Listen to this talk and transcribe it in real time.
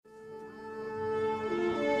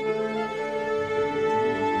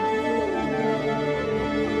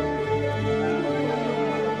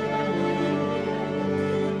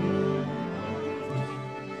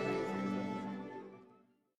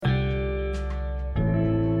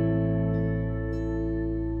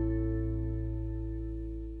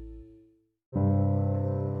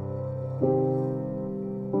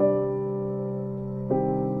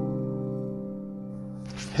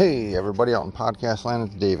Hey everybody out in podcast land,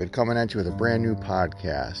 it's David coming at you with a brand new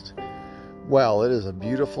podcast. Well, it is a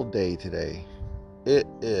beautiful day today. It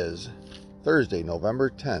is Thursday, November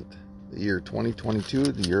 10th, the year 2022,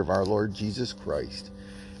 the year of our Lord Jesus Christ.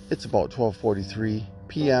 It's about 12:43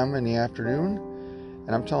 p.m. in the afternoon,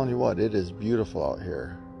 and I'm telling you what, it is beautiful out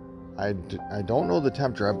here. I don't know the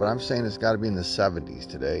temperature, but I'm saying it's got to be in the 70s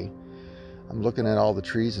today. I'm looking at all the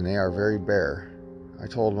trees and they are very bare. I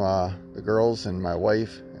told the girls and my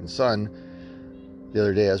wife and son the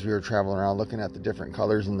other day as we were traveling around looking at the different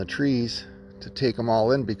colors in the trees to take them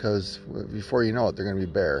all in, because before you know it, they're going to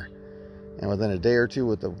be bare. And within a day or two,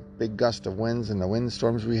 with the big gust of winds and the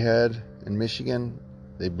windstorms we had in Michigan,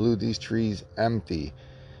 they blew these trees empty.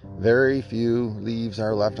 Very few leaves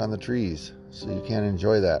are left on the trees, so you can't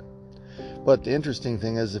enjoy that. But the interesting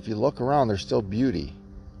thing is, if you look around, there's still beauty.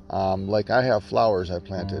 Like I have flowers I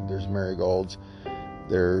planted. There's marigolds,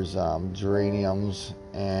 there's geraniums,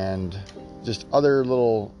 and just other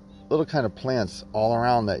little kind of plants all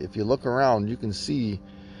around that if you look around, you can see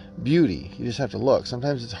beauty. You just have to look.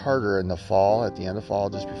 Sometimes it's harder in the fall, at the end of fall,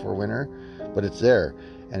 just before winter, but it's there.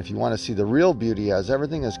 And if you want to see the real beauty, as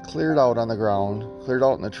everything is cleared out on the ground, cleared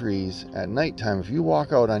out in the trees, at nighttime, if you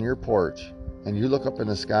walk out on your porch and you look up in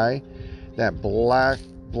the sky, that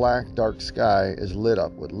black dark sky is lit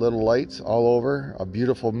up with little lights all over, a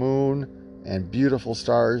beautiful moon and beautiful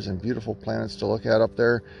stars and beautiful planets to look at up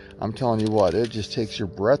there. I'm telling you what, it just takes your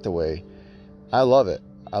breath away. I love it.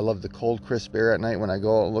 I love the cold, crisp air at night when I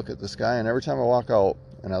go out and look at the sky. And every time I walk out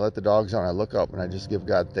and I let the dogs out and I look up and I just give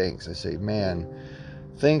God thanks. I say, man,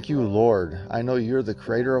 thank you, Lord. I know you're the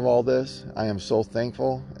creator of all this. I am so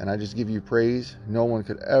thankful, and I just give you praise. No one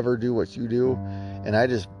could ever do what you do. And I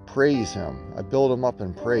just praise him. I build him up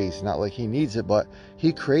in praise, not like he needs it, but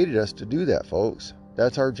he created us to do that, folks.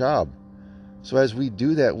 That's our job. So as we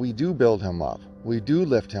do that, we do build him up. We do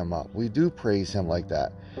lift him up. We do praise him like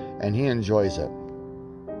that. And he enjoys it.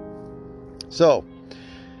 So,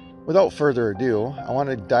 without further ado, I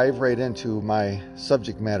want to dive right into my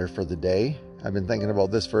subject matter for the day. I've been thinking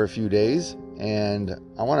about this for a few days, and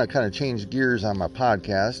I want to kind of change gears on my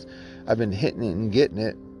podcast. I've been hitting it and getting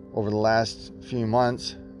it over the last few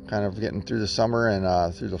months, kind of getting through the summer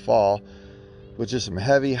and through the fall, with just some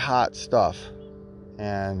heavy, hot stuff.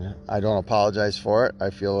 And I don't apologize for it. I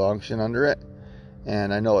feel unction under it,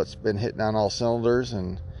 and I know it's been hitting on all cylinders,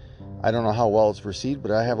 and I don't know how well it's received, but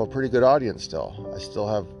I have a pretty good audience still. I still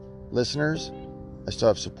have listeners, I still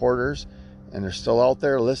have supporters, and they're still out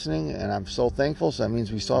there listening, and I'm so thankful. So that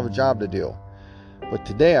means we still have a job to do. But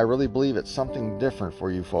today I really believe it's something different for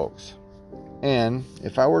you folks. And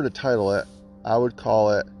if I were to title it, I would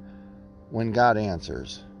call it When God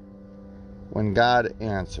Answers. When God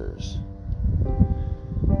Answers.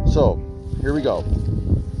 So, here we go.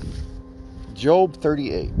 Job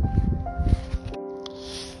 38.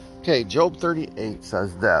 Okay, Job 38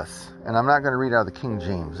 says this, and I'm not going to read out of the King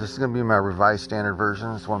James. This is going to be my Revised Standard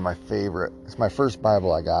Version. It's one of my favorite. It's my first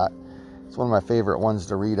Bible I got. It's one of my favorite ones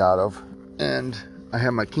to read out of. And I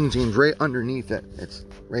have my King James right underneath it. It's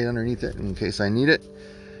right underneath it in case I need it.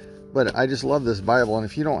 But I just love this Bible, and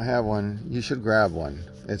if you don't have one, you should grab one.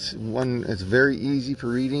 It's very easy for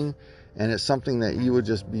reading, and it's something that you would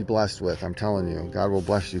just be blessed with. I'm telling you, God will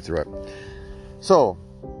bless you through it. So,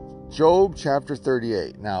 Job chapter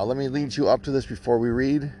 38. Now, let me lead you up to this before we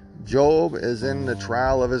read. Job is in the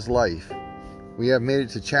trial of his life. We have made it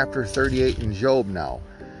to chapter 38 in Job now.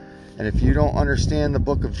 And if you don't understand the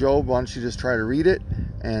book of Job, why don't you just try to read it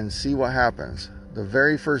and see what happens. The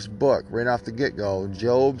very first book, right off the get-go,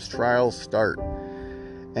 Job's trials start.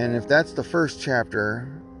 And if that's the first chapter,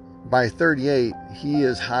 by 38, he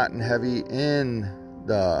is hot and heavy in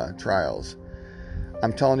the trials.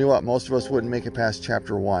 I'm telling you what, most of us wouldn't make it past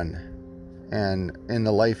chapter 1 and in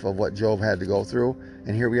the life of what Job had to go through.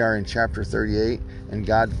 And here we are in chapter 38, and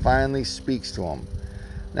God finally speaks to him.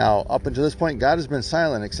 Now, up until this point, God has been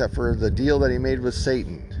silent except for the deal that he made with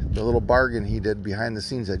Satan, the little bargain he did behind the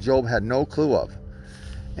scenes that Job had no clue of.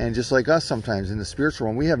 And just like us sometimes in the spiritual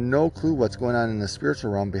realm, we have no clue what's going on in the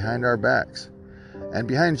spiritual realm behind our backs. And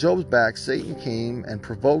behind Job's back, Satan came and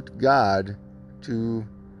provoked God to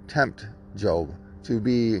tempt Job, to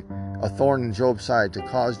be a thorn in Job's side, to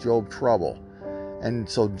cause Job trouble. And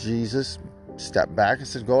so Jesus stepped back and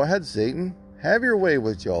said, go ahead, Satan, have your way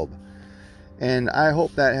with Job. And I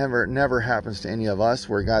hope that never happens to any of us,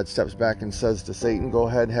 where God steps back and says to Satan, go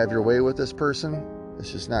ahead, have your way with this person.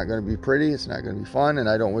 It's just not going to be pretty. It's not going to be fun. And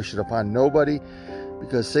I don't wish it upon nobody,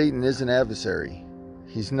 because Satan is an adversary.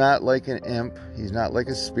 He's not like an imp. He's not like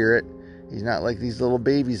a spirit. He's not like these little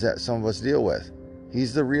babies that some of us deal with.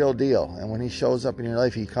 He's the real deal. And when he shows up in your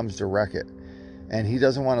life, he comes to wreck it. And he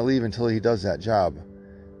doesn't want to leave until he does that job.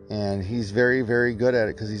 And he's very, very good at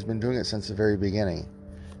it because he's been doing it since the very beginning.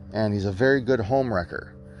 And he's a very good home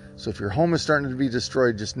wrecker. So if your home is starting to be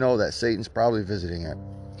destroyed, just know that Satan's probably visiting it.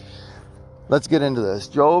 Let's get into this.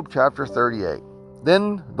 Job chapter 38.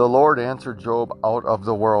 Then the Lord answered Job out of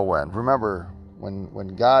the whirlwind. Remember,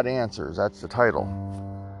 when God answers, that's the title.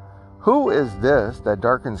 Who is this that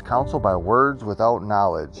darkens counsel by words without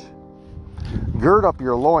knowledge? Gird up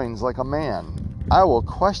your loins like a man. I will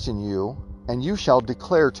question you, and you shall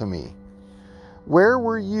declare to me. Where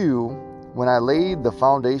were you when I laid the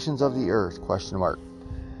foundations of the earth? ?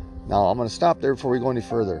 Now, I'm going to stop there before we go any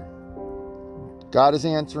further. God is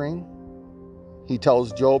answering. He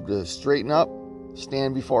tells Job to straighten up,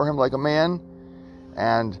 stand before him like a man,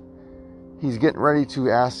 and he's getting ready to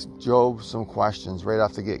ask Job some questions right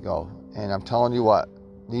off the get-go. And I'm telling you what,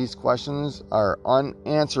 these questions are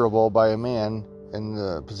unanswerable by a man in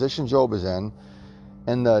the position Job is in,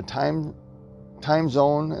 and the time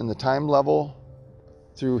zone and the time level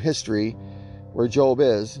through history where Job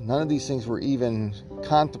is. None of these things were even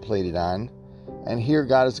contemplated on. And here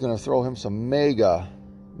God is going to throw him some mega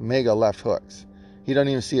left hooks. He doesn't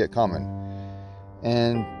even see it coming.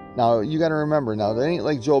 And now you got to remember, now that ain't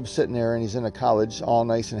like Job sitting there and he's in a college all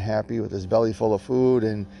nice and happy with his belly full of food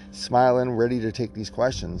and smiling, ready to take these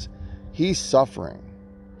questions. He's suffering.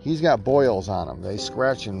 He's got boils on him. They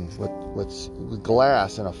scratching with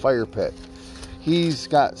glass in a fire pit. He's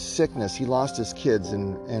got sickness. He lost his kids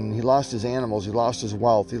and he lost his animals. He lost his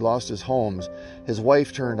wealth. He lost his homes. His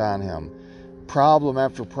wife turned on him. Problem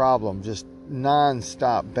after problem, just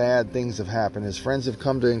non-stop bad things have happened. His friends have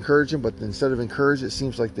come to encourage him, but instead of encourage, it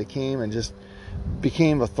seems like they came and just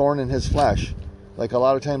became a thorn in his flesh, like a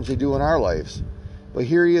lot of times they do in our lives. But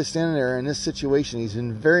here he is standing there in this situation. He's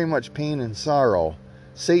in very much pain and sorrow.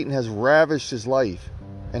 Satan has ravished his life.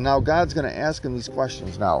 And now God's going to ask him these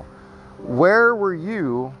questions. Now, where were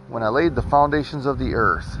you when I laid the foundations of the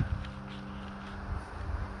earth?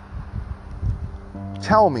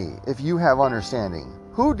 Tell me if you have understanding.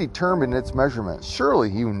 Who determined its measurements? Surely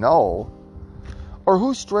you know. Or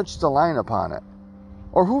who stretched the line upon it?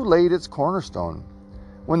 Or who laid its cornerstone?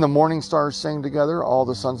 When the morning stars sang together, all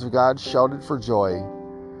the sons of God shouted for joy.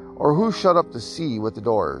 Or who shut up the sea with the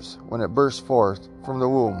doors, when it burst forth from the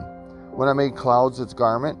womb? When I made clouds its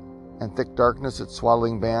garment, and thick darkness its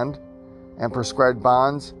swaddling band, and prescribed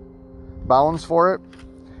bounds for it,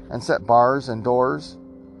 and set bars and doors,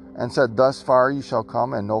 and said, thus far you shall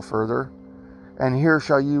come, and no further. And here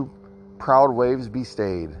shall you proud waves be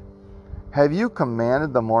stayed. Have you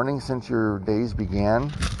commanded the morning since your days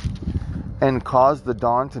began, and caused the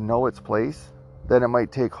dawn to know its place, that it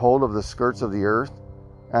might take hold of the skirts of the earth,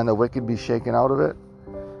 and the wicked be shaken out of it?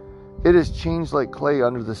 It is changed like clay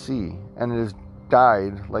under the sea, and it is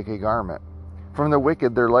dyed like a garment. From the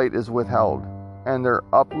wicked their light is withheld, and their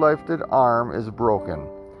uplifted arm is broken.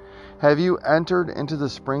 Have you entered into the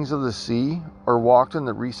springs of the sea, or walked in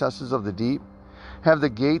the recesses of the deep? Have the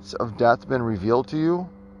gates of death been revealed to you,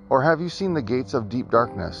 or have you seen the gates of deep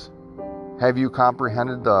darkness? Have you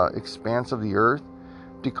comprehended the expanse of the earth?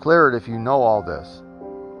 Declare it if you know all this.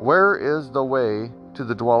 Where is the way to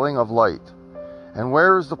the dwelling of light? And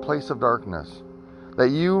where is the place of darkness? That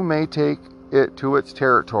you may take it to its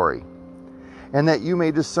territory, and that you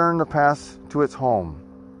may discern the path to its home.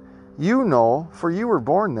 You know, for you were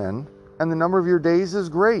born then, and the number of your days is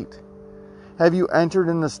great. Have you entered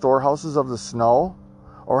in the storehouses of the snow?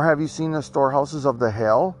 Or have you seen the storehouses of the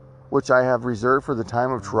hail, which I have reserved for the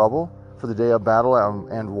time of trouble, for the day of battle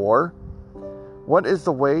and war? What is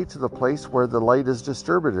the way to the place where the light is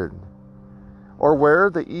distributed, or where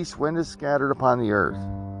the east wind is scattered upon the earth?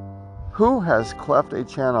 Who has cleft a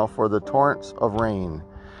channel for the torrents of rain,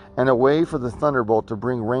 and a way for the thunderbolt to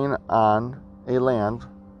bring rain on a land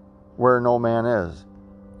where no man is,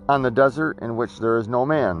 on the desert in which there is no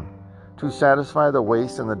man, to satisfy the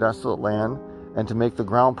waste and the desolate land, and to make the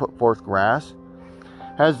ground put forth grass?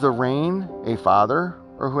 Has the rain a father,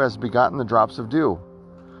 or who has begotten the drops of dew?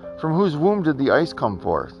 From whose womb did the ice come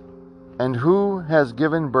forth? And who has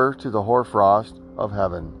given birth to the hoarfrost of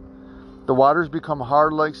heaven? The waters become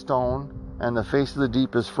hard like stone, and the face of the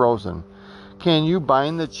deep is frozen. Can you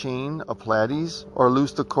bind the chain of Pleiades, or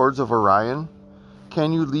loose the cords of Orion?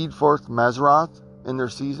 Can you lead forth Mazzaroth in their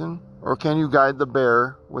season? Or can you guide the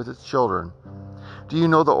bear with its children? Do you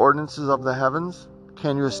know the ordinances of the heavens?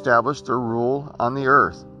 Can you establish their rule on the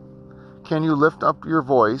earth? Can you lift up your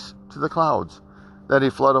voice to the clouds, that a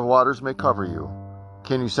flood of waters may cover you?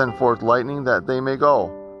 Can you send forth lightning that they may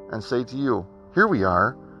go, and say to you, here we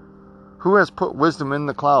are? Who has put wisdom in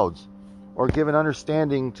the clouds, or given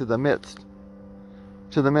understanding to the mist?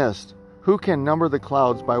 Who can number the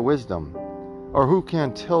clouds by wisdom? Or who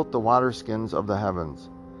can tilt the waterskins of the heavens?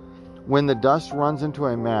 When the dust runs into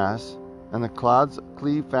a mass and the clouds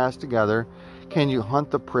cleave fast together, can you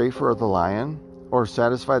hunt the prey for the lion, or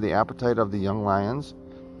satisfy the appetite of the young lions?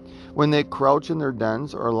 When they crouch in their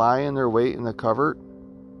dens or lie in their wait in the covert,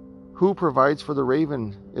 who provides for the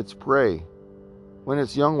raven its prey when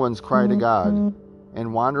its young ones cry to God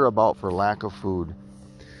and wander about for lack of food?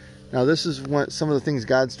 Now this is some of the things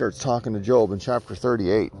God starts talking to Job in chapter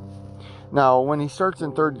 38. Now when he starts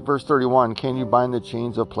in verse 31, can you bind the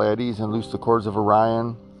chains of Pleiades and loose the cords of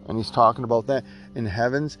Orion? And he's talking about that in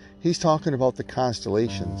heavens. He's talking about the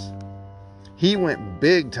constellations. He went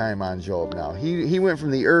big time on Job now. He went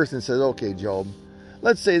from the earth and said, okay, Job,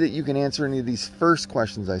 let's say that you can answer any of these first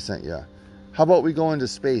questions I sent you. How about we go into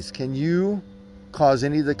space? Can you cause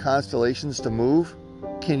any of the constellations to move?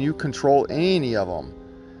 Can you control any of them?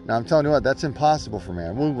 Now, I'm telling you what, that's impossible for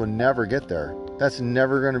man. We will never get there. That's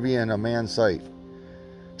never going to be in a man's sight.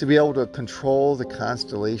 To be able to control the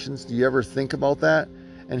constellations, do you ever think about that?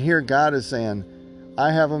 And here God is saying,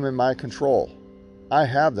 I have them in my control. I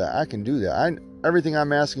have that. I can do that. Everything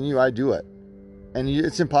I'm asking you, I do it. And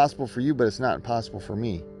it's impossible for you, but it's not impossible for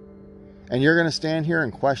me. And you're going to stand here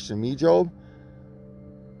and question me, Job?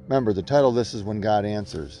 Remember, the title of this is When God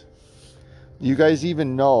Answers. You guys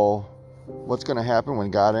even know what's going to happen when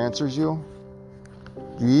God answers you?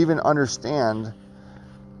 Do you even understand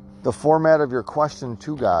the format of your question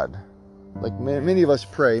to God? Like many of us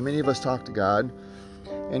pray, many of us talk to God,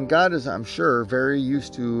 and God is, I'm sure, very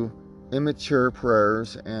used to immature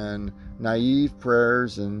prayers and naive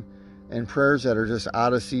prayers and prayers that are just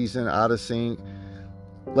out of season, out of sync,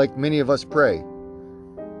 like many of us pray.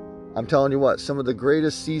 I'm telling you what, some of the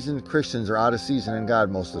greatest seasoned Christians are out of season in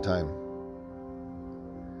God most of the time.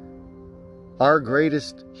 Our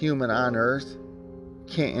greatest human on earth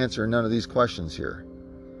can't answer none of these questions here.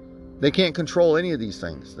 They can't control any of these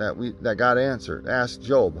things that God asked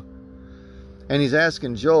Job. And he's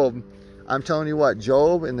asking Job, I'm telling you what,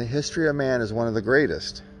 Job in the history of man is one of the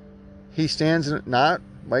greatest. He stands, not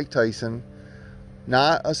Mike Tyson,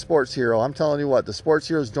 not a sports hero. I'm telling you what, the sports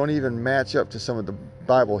heroes don't even match up to some of the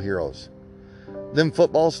Bible heroes. Them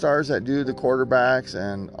football stars that do the quarterbacks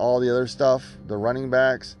and all the other stuff, the running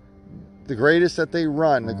backs, the greatest that they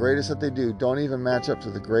run, the greatest that they do, don't even match up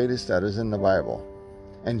to the greatest that is in the Bible.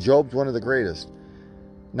 And Job's one of the greatest.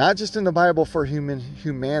 Not just in the Bible for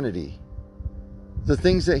humanity. The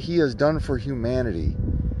things that he has done for humanity.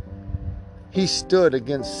 He stood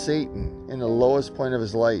against Satan in the lowest point of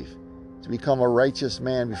his life to become a righteous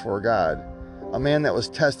man before God. A man that was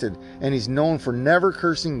tested, and he's known for never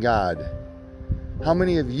cursing God. How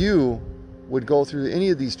many of you would go through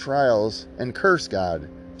any of these trials and curse God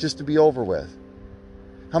just to be over with?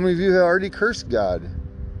 How many of you have already cursed God?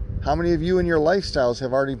 How many of you in your lifestyles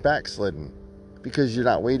have already backslidden because you're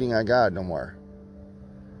not waiting on God no more?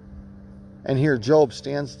 And here Job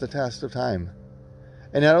stands the test of time.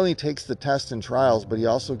 And not only takes the test and trials, but he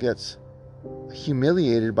also gets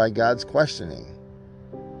humiliated by God's questioning.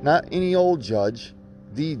 Not any old judge,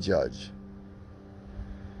 the judge.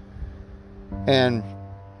 And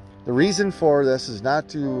the reason for this is not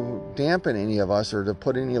to dampen any of us or to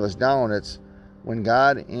put any of us down. It's when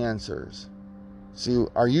God answers. See,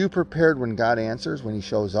 are you prepared when God answers, when he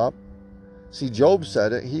shows up? See, Job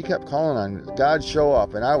said it. He kept calling on God, show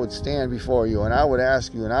up, and I would stand before you, and I would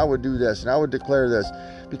ask you, and I would do this, and I would declare this.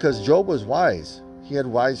 Because Job was wise. He had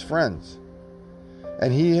wise friends.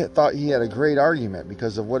 And he thought he had a great argument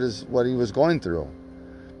because of what he was going through.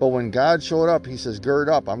 But when God showed up, he says, gird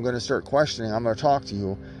up, I'm going to start questioning, I'm going to talk to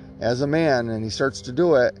you as a man, and he starts to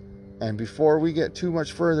do it. And before we get too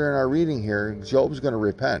much further in our reading here, Job's going to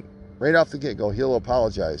repent. Right off the get-go, he'll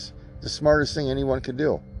apologize. The smartest thing anyone could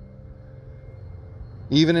do.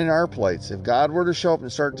 Even in our plights, if God were to show up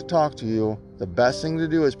and start to talk to you, the best thing to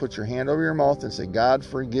do is put your hand over your mouth and say, God,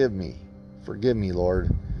 forgive me. Forgive me,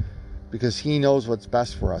 Lord. Because he knows what's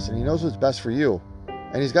best for us, and he knows what's best for you.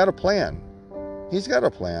 And he's got a plan. He's got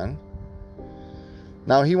a plan.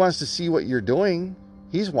 Now, he wants to see what you're doing.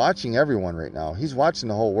 He's watching everyone right now. He's watching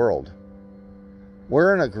the whole world.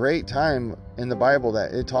 We're in a great time in the Bible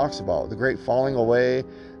that it talks about. The great falling away,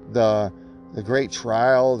 the great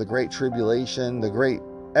trial, the great tribulation, the great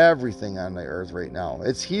everything on the earth right now.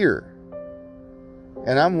 It's here.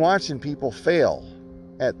 And I'm watching people fail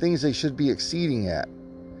at things they should be exceeding at.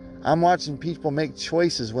 I'm watching people make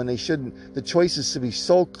choices when they shouldn't. The choices should be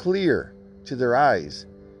so clear to their eyes.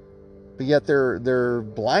 But yet they're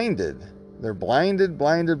blinded. They're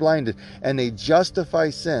blinded. And they justify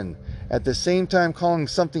sin. at the same time calling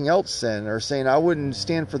something else sin, or saying I wouldn't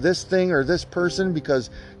stand for this thing or this person because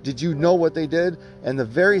did you know what they did? And the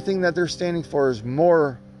very thing that they're standing for is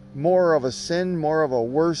more of a sin, more of a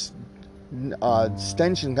worse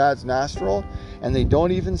stench in God's nostril, and they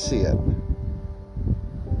don't even see it.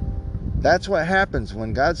 That's what happens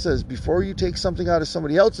when God says, before you take something out of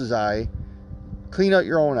somebody else's eye, clean out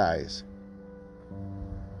your own eyes.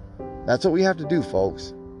 That's what we have to do,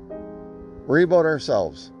 folks. Worry about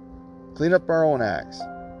ourselves. Clean up our own acts.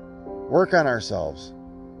 Work on ourselves.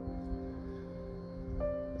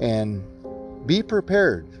 And be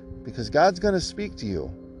prepared, because God's going to speak to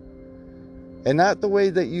you. And not the way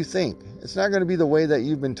that you think. It's not going to be the way that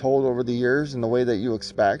you've been told over the years and the way that you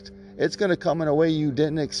expect. It's going to come in a way you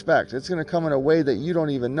didn't expect. It's going to come in a way that you don't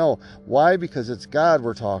even know. Why? Because it's God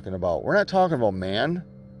we're talking about. We're not talking about man.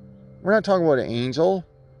 We're not talking about an angel.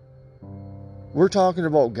 We're talking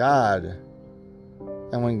about God.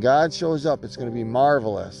 And when God shows up, it's going to be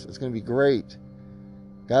marvelous. It's going to be great.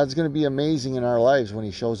 God's going to be amazing in our lives when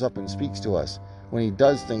He shows up and speaks to us. When He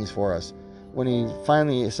does things for us. When He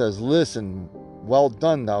finally says, listen, well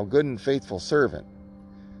done, thou good and faithful servant.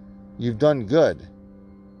 You've done good.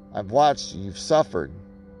 I've watched you. You've suffered.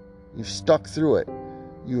 You've stuck through it.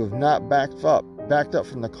 You have not backed up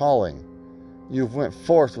from the calling. You've went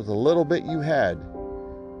forth with a little bit you had.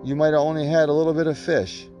 You might have only had a little bit of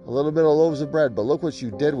fish, a little bit of loaves of bread, but look what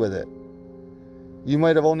you did with it. You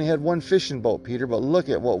might have only had one fishing boat, Peter, but look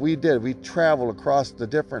at what we did. We traveled across the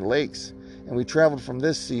different lakes, and we traveled from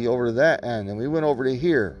this sea over to that end, and we went over to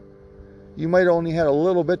here. You might have only had a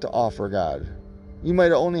little bit to offer God. You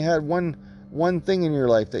might have only had one thing in your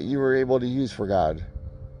life that you were able to use for God.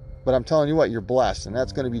 But I'm telling you what, you're blessed, and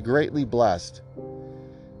that's going to be greatly blessed.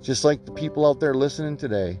 Just like the people out there listening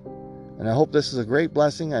today. And I hope this is a great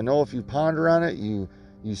blessing. I know if you ponder on it, you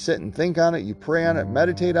sit and think on it, you pray on it,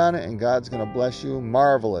 meditate on it, and God's going to bless you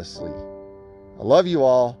marvelously. I love you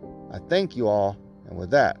all. I thank you all. And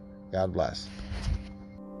with that, God bless.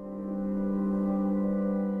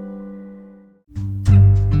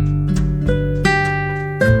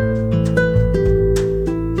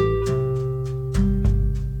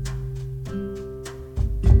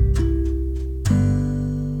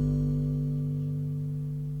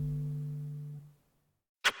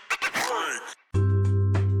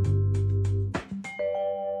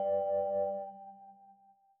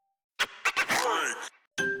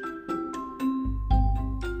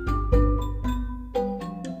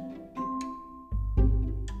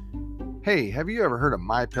 Hey, have you ever heard of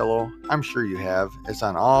MyPillow? I'm sure you have. It's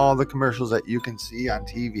on all the commercials that you can see on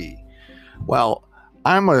TV. Well,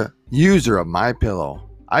 I'm a user of MyPillow.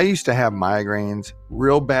 I used to have migraines,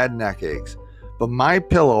 real bad neck aches, but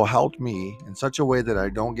MyPillow helped me in such a way that I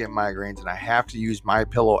don't get migraines, and I have to use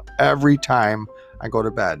MyPillow every time I go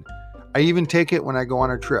to bed. I even take it when I go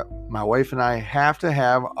on a trip. My wife and I have to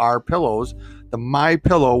have our pillows, the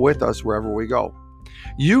MyPillow, with us wherever we go.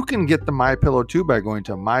 You can get the MyPillow too by going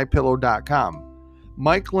to mypillow.com.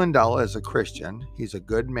 Mike Lindell is a Christian. He's a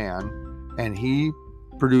good man, and he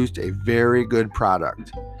produced a very good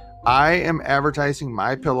product. I am advertising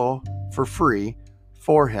MyPillow for free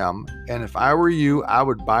for him, and if I were you, I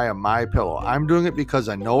would buy a MyPillow. I'm doing it because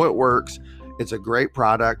I know it works. It's a great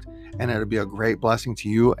product, and it'll be a great blessing to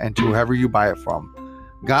you and to whoever you buy it from.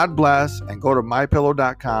 God bless, and go to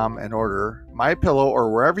mypillow.com and order MyPillow,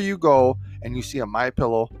 or wherever you go and you see a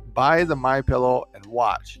MyPillow, buy the MyPillow and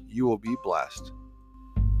watch. You will be blessed.